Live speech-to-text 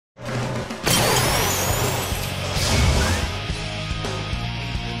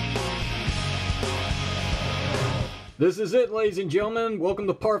This is it, ladies and gentlemen. Welcome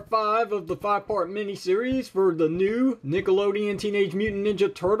to part 5 of the 5-part mini-series for the new Nickelodeon Teenage Mutant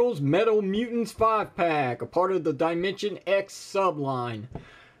Ninja Turtles Metal Mutants 5-pack, a part of the Dimension X subline.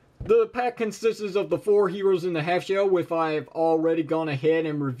 The pack consists of the 4 heroes in the half shell, which I've already gone ahead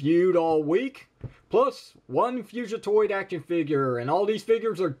and reviewed all week, plus 1 Fugitoid action figure, and all these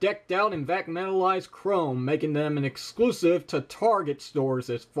figures are decked out in vac metallized chrome, making them an exclusive to Target stores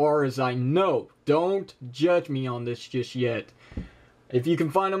as far as I know. Don't judge me on this just yet. If you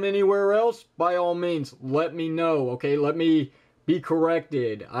can find them anywhere else, by all means, let me know, okay? Let me be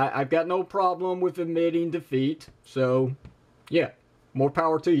corrected. I've got no problem with admitting defeat, so yeah, more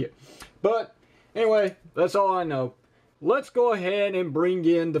power to you. But anyway, that's all I know. Let's go ahead and bring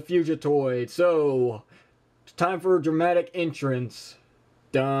in the Fugitoid. So, it's time for a dramatic entrance.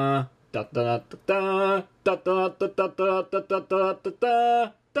 Da da da da da da da da da da da da da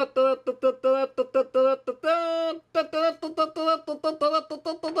da.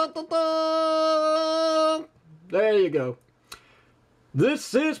 There you go.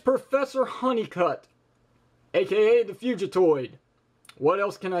 This is Professor Honeycutt, aka the Fugitoid. What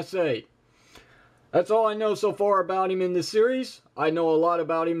else can I say? That's all I know so far about him in this series. I know a lot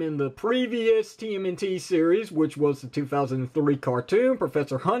about him in the previous TMNT series, which was the 2003 cartoon.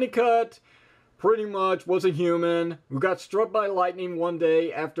 Professor Honeycutt pretty much was a human who got struck by lightning one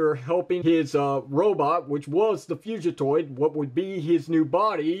day after helping his robot, which was the Fugitoid, what would be his new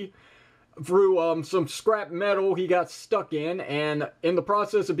body, through some scrap metal he got stuck in, and in the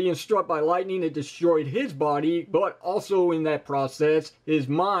process of being struck by lightning, it destroyed his body, but also in that process, his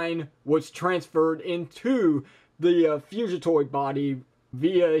mind was transferred into the Fugitoid body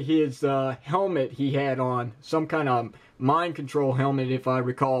via his helmet he had on. Some kind of mind control helmet, if I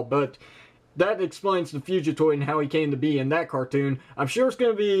recall, but that explains the Fugitoid and how he came to be in that cartoon. I'm sure it's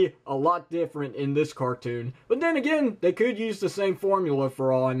going to be a lot different in this cartoon, but then again, they could use the same formula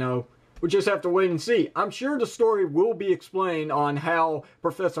for all I know. We'll just have to wait and see. I'm sure the story will be explained on how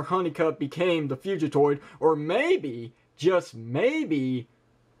Professor Honeycutt became the Fugitoid, or maybe, just maybe,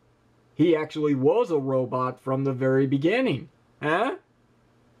 he actually was a robot from the very beginning. Huh?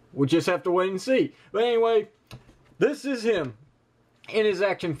 We'll just have to wait and see. But anyway, this is him in his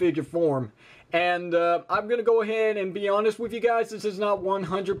action figure form. And I'm going to go ahead and be honest with you guys, this is not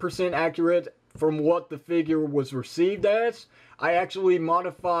 100% accurate from what the figure was received as. I actually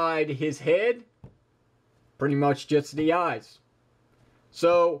modified his head, pretty much just the eyes.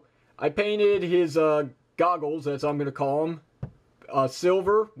 So, I painted his goggles, as I'm going to call them,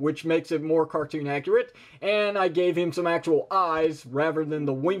 silver, which makes it more cartoon accurate, and I gave him some actual eyes rather than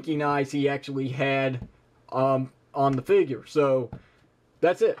the winking eyes he actually had on the figure. So,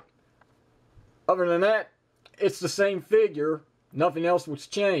 that's it. Other than that, it's the same figure. Nothing else was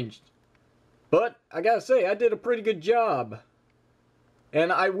changed. But, I gotta say, I did a pretty good job.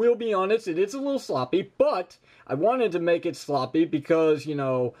 And I will be honest, it is a little sloppy, but I wanted to make it sloppy because, you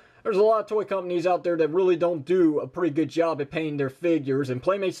know, there's a lot of toy companies out there that really don't do a pretty good job at painting their figures, and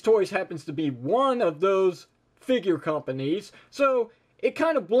Playmates Toys happens to be one of those figure companies, so it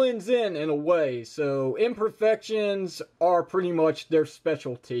kind of blends in a way. So imperfections are pretty much their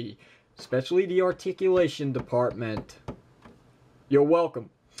specialty, especially the articulation department. You're welcome.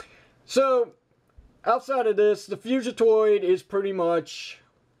 So, outside of this, the Fugitoid is pretty much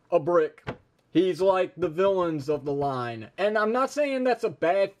a brick. He's like the villains of the line. And I'm not saying that's a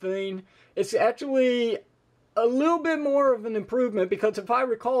bad thing. It's actually a little bit more of an improvement because if I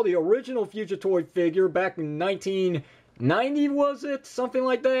recall the original Fugitoid figure back in 1990, was it? Something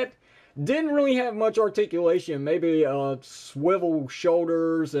like that. Didn't really have much articulation. Maybe swivel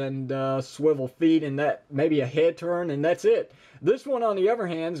shoulders and swivel feet and that maybe a head turn and that's it. This one on the other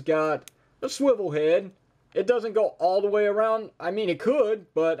hand's got a swivel head. It doesn't go all the way around. I mean, it could,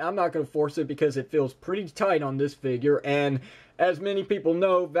 but I'm not going to force it because it feels pretty tight on this figure. And as many people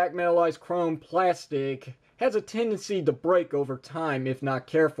know, vac metallized chrome plastic has a tendency to break over time if not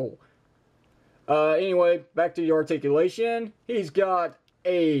careful. Anyway, back to the articulation. He's got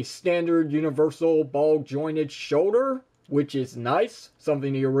a standard universal ball jointed shoulder, which is nice.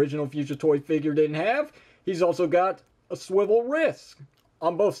 Something the original Fugitoid figure didn't have. He's also got a swivel wrist.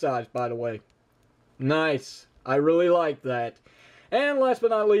 On both sides, by the way. Nice. I really like that. And last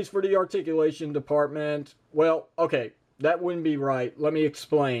but not least, for the articulation department, well, okay, that wouldn't be right. Let me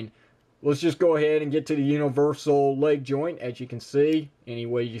explain. Let's just go ahead and get to the universal leg joint, as you can see, any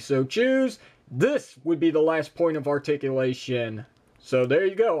way you so choose. This would be the last point of articulation. So there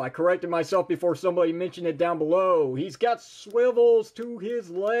you go. I corrected myself before somebody mentioned it down below. He's got swivels to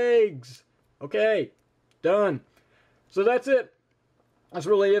his legs. Okay, done. So that's it. That's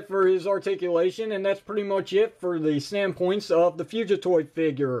really it for his articulation, and that's pretty much it for the standpoints of the Fugitoid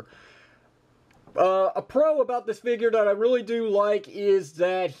figure. A pro about this figure that I really do like is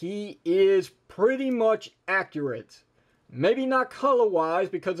that he is pretty much accurate. Maybe not color-wise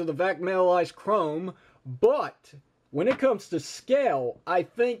because of the vac metallized chrome, but when it comes to scale, I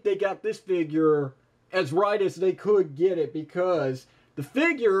think they got this figure as right as they could get it, because the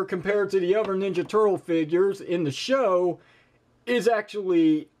figure, compared to the other Ninja Turtle figures in the show, is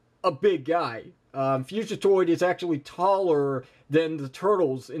actually a big guy. Fugitoid is actually taller than the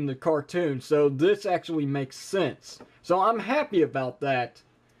turtles in the cartoon, so this actually makes sense. So I'm happy about that.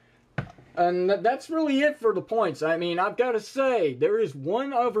 And that's really it for the points. I mean, I've got to say, there is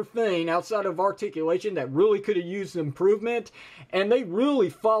one other thing outside of articulation that really could have used improvement, and they really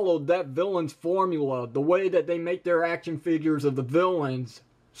followed that villain's formula, the way that they make their action figures of the villains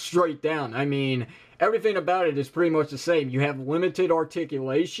straight down. I mean, everything about it is pretty much the same. You have limited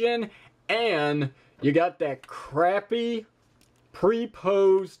articulation, and you got that crappy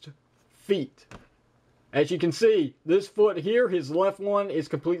pre-posed feet. As you can see, this foot here, his left one is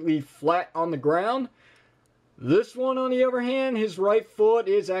completely flat on the ground. This one, on the other hand, his right foot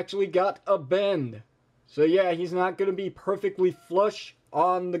is actually got a bend. So yeah, he's not going to be perfectly flush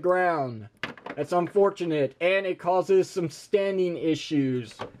on the ground. That's unfortunate, and it causes some standing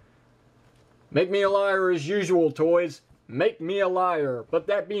issues. Make me a liar as usual, toys. Make me a liar. But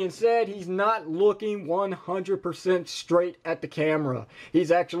that being said, he's not looking 100% straight at the camera.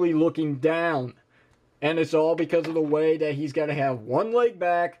 He's actually looking down. And it's all because of the way that he's got to have one leg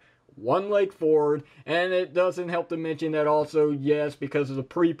back, one leg forward, and it doesn't help to mention that also, yes, because of the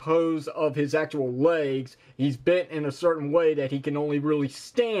pre-pose of his actual legs, he's bent in a certain way that he can only really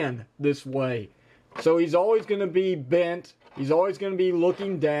stand this way. So he's always going to be bent, he's always going to be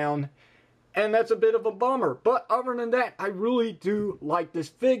looking down, and that's a bit of a bummer. But other than that, I really do like this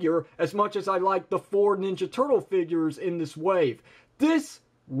figure as much as I like the 4 Ninja Turtle figures in this wave. This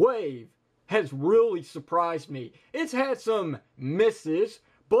wave has really surprised me. It's had some misses,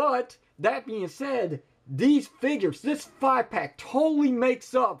 but that being said, these figures, this 5-pack totally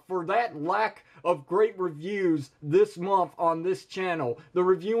makes up for that lack of great reviews this month on this channel. The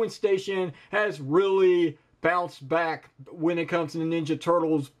reviewing station has really bounced back when it comes to the Ninja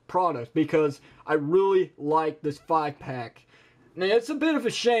Turtles products, because I really like this 5-pack. Now, it's a bit of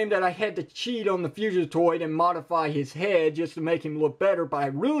a shame that I had to cheat on the Fugitoid and modify his head just to make him look better, but I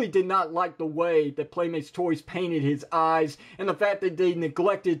really did not like the way that Playmates Toys painted his eyes and the fact that they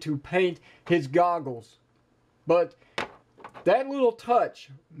neglected to paint his goggles. But that little touch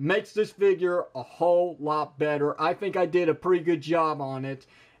makes this figure a whole lot better. I think I did a pretty good job on it,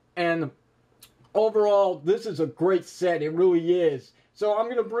 and overall, this is a great set. It really is. So I'm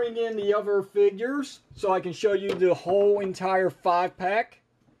going to bring in the other figures so I can show you the whole entire 5-pack,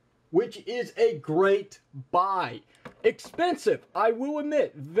 which is a great buy. Expensive, I will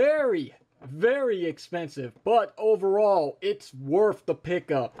admit, very, very expensive, but overall, it's worth the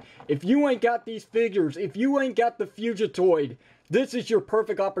pickup. If you ain't got these figures, if you ain't got the Fugitoid, this is your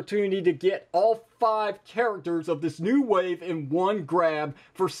perfect opportunity to get all 5 characters of this new wave in one grab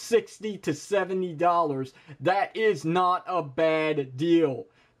for $60 to $70. That is not a bad deal.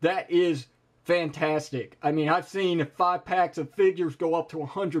 That is fantastic. I mean, I've seen 5-packs of figures go up to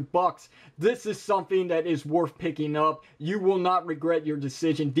 $100. This is something that is worth picking up. You will not regret your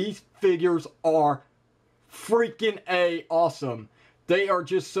decision. These figures are freaking awesome. They are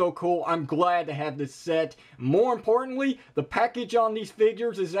just so cool. I'm glad to have this set. More importantly, the package on these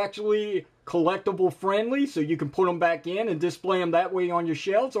figures is actually collectible friendly, so you can put them back in and display them that way on your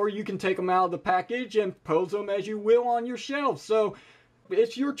shelves, or you can take them out of the package and pose them as you will on your shelves. So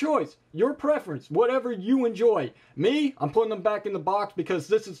it's your choice, your preference, whatever you enjoy. Me, I'm putting them back in the box because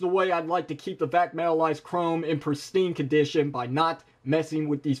this is the way I'd like to keep the vac metallized chrome in pristine condition by not messing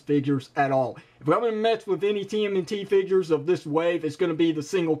with these figures at all. If I'm going to mess with any TMNT figures of this wave, it's going to be the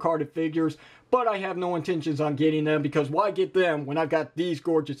single carded figures, but I have no intentions on getting them because why get them when I've got these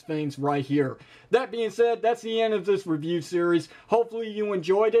gorgeous things right here. That being said, that's the end of this review series. Hopefully you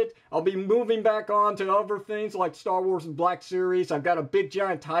enjoyed it. I'll be moving back on to other things like Star Wars and Black Series. I've got a big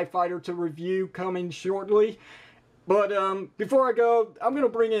giant TIE Fighter to review coming shortly. But before I go, I'm going to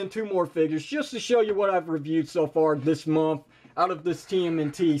bring in 2 more figures just to show you what I've reviewed so far this month out of this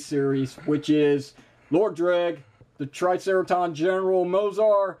TMNT series, which is Lord Dreg, the Triceraton General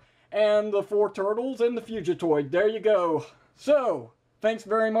Mozar, and the 4 turtles and the Fugitoid. There you go. So, thanks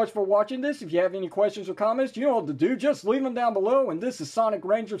very much for watching this. If you have any questions or comments, you know what to do. Just leave them down below. And this is Sonic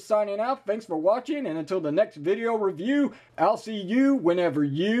Ranger signing out. Thanks for watching, and until the next video review, I'll see you whenever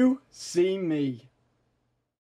you see me.